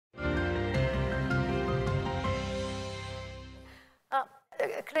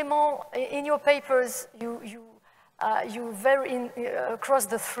Clément, in your papers, you across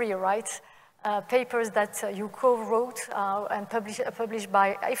the three, right? Papers that you co-wrote and published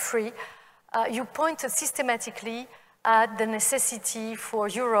by IFRI, you pointed systematically at the necessity for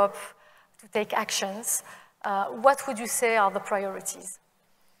Europe to take actions. What would you say are the priorities?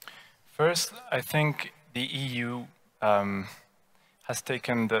 First, I think the EU has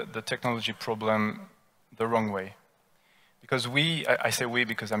taken the technology problem the wrong way. Because I say we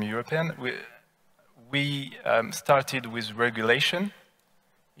because I'm European, we started with regulation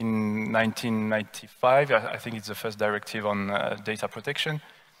in 1995. I think it's the first directive on data protection,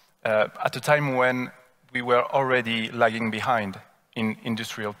 at a time when we were already lagging behind in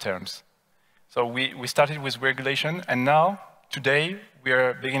industrial terms. So we started with regulation, and now, today, we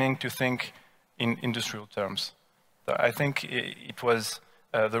are beginning to think in industrial terms. So I think it was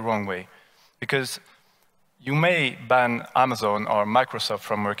the wrong way. Because you may ban Amazon or Microsoft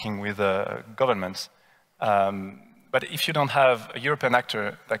from working with governments, but if you don't have a European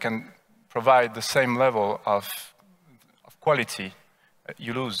actor that can provide the same level of quality,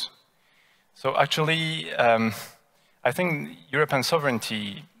 you lose. So actually, I think European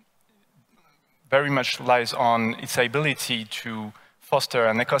sovereignty very much lies on its ability to foster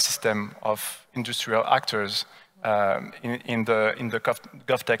an ecosystem of industrial actors in the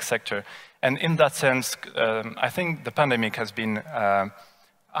GovTech sector. And in that sense, I think the pandemic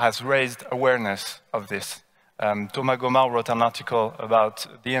has raised awareness of this. Thomas Gomard wrote an article about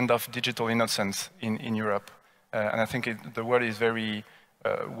the end of digital innocence in Europe. And I think the word is very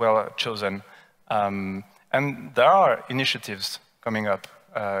well chosen. And there are initiatives coming up.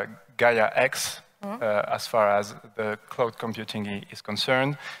 Gaia X, as far as the cloud computing is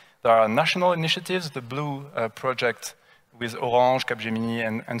concerned. There are national initiatives, the Blue project with Orange, Capgemini,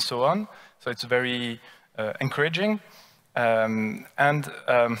 and so on. So it's very encouraging.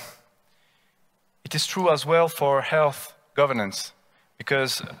 It is true as well for health governance,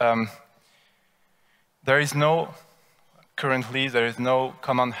 because currently there is no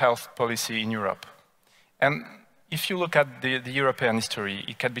common health policy in Europe. And if you look at the European history,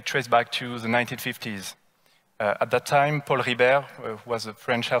 it can be traced back to the 1950s. At that time, Paul Ribert, who was a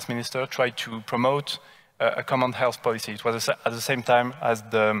French health minister, tried to promote a common health policy. It was at the same time as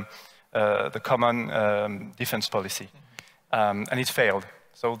the common defense policy. And it failed.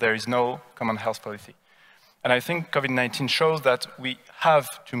 So there is no common health policy. And I think COVID-19 shows that we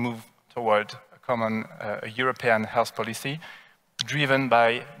have to move toward a common European health policy driven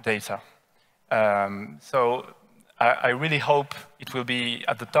by data. So I really hope it will be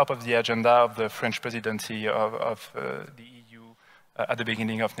at the top of the agenda of the French presidency of the EU at the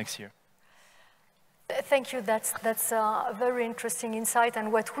beginning of next year. Thank you. That's a very interesting insight.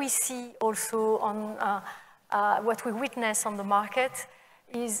 And what we see also on what we witness on the market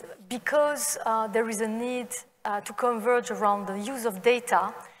is because there is a need to converge around the use of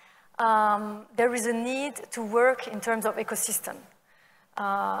data, there is a need to work in terms of ecosystem.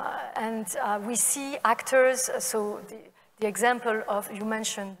 We see actors, so the example of, you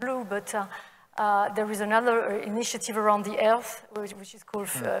mentioned Blue, but there is another initiative around the health, which is called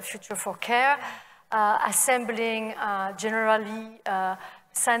Future for Care, assembling generally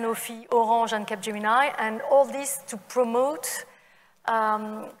Sanofi, Orange, and Capgemini, and all this to promote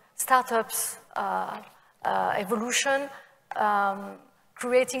startups evolution,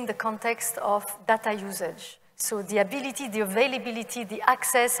 creating the context of data usage. So the ability, the availability, the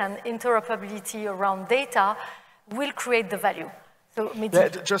access and interoperability around data will create the value. So Mehdi. Yeah,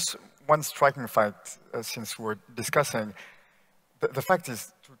 just one striking fact, since we're discussing, the fact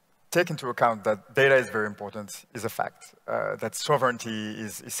is to take into account that data is very important is a fact, that sovereignty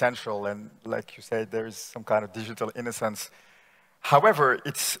is essential, and like you said, there is some kind of digital innocence. However,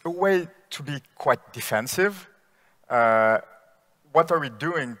 it's a way to be quite defensive. What are we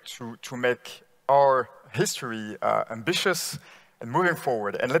doing to make our history ambitious and moving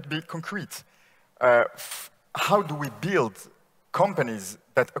forward? And let's be concrete. How do we build companies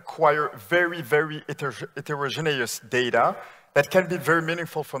that acquire very, very heterogeneous data that can be very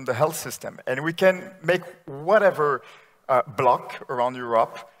meaningful from the health system? And we can make whatever block around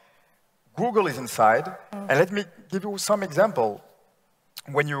Europe. Google is inside. And let me give you some example.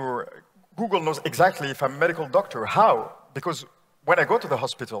 Google knows exactly if I'm a medical doctor. How? Because when I go to the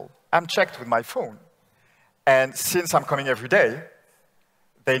hospital, I'm checked with my phone. And since I'm coming every day,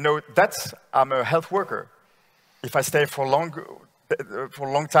 they know that I'm a health worker. If I stay for a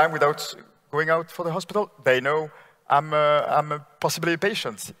long time without going out for the hospital, they know I'm possibly a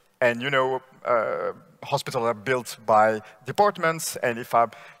patient. And you know, hospitals are built by departments, and if I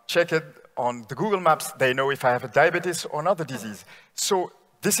check it on the Google Maps, they know if I have a diabetes or another disease. So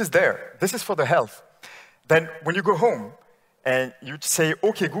this is there. This is for the health. Then when you go home and you say,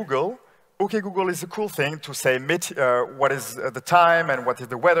 OK, Google is a cool thing to say what is the time and what is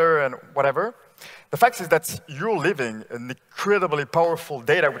the weather and whatever. The fact is that you're living an incredibly powerful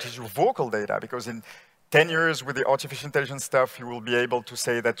data, which is your vocal data, because in 10 years with the artificial intelligence stuff, you will be able to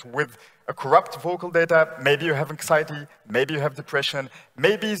say that with a corrupt vocal data, maybe you have anxiety, maybe you have depression,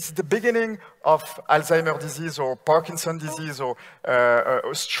 maybe it's the beginning of Alzheimer's disease or Parkinson's disease or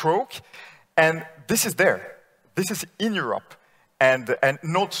stroke. And this is there. This is in Europe. And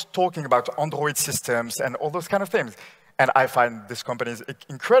not talking about Android systems and all those kind of things. And I find this company is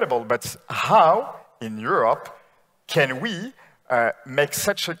incredible, but how in Europe can we make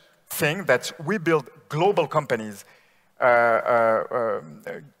such a thing that we build global companies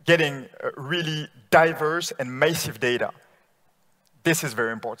getting really diverse and massive data? This is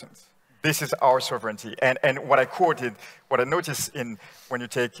very important. This is our sovereignty. And what I quoted, what I noticed when you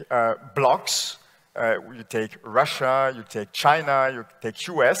take blocks, you take Russia, you take China, you take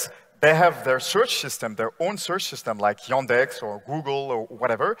US, they have their search system, their own search system, like Yandex or Google or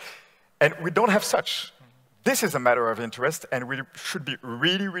whatever, and we don't have such. This is a matter of interest, and we should be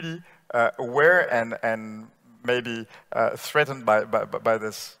really, really aware and maybe threatened by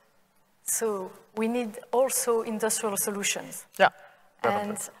this. So we need also industrial solutions. Yeah.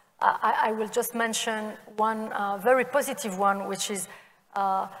 And I will just mention one very positive one, which is,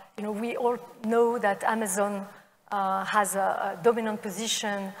 we all know that Amazon has a dominant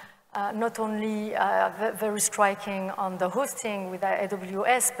position, not only very striking on the hosting with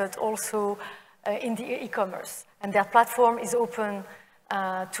AWS, but also in the e-commerce. And their platform is open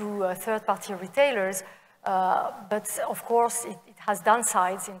to third-party retailers, but of course it has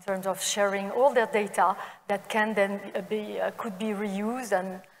downsides in terms of sharing all their data that can then could be reused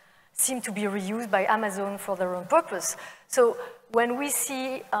and seem to be reused by Amazon for their own purpose. So when we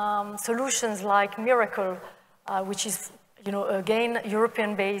see solutions like Miracle, which is, again,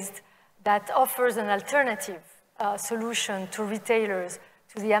 European-based, that offers an alternative solution to retailers,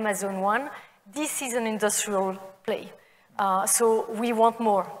 to the Amazon one, this is an industrial play. So we want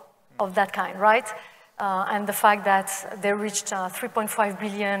more of that kind, right? And the fact that they reached 3.5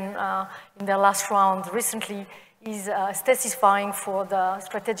 billion in their last round recently is satisfying for the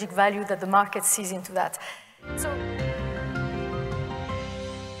strategic value that the market sees into that. So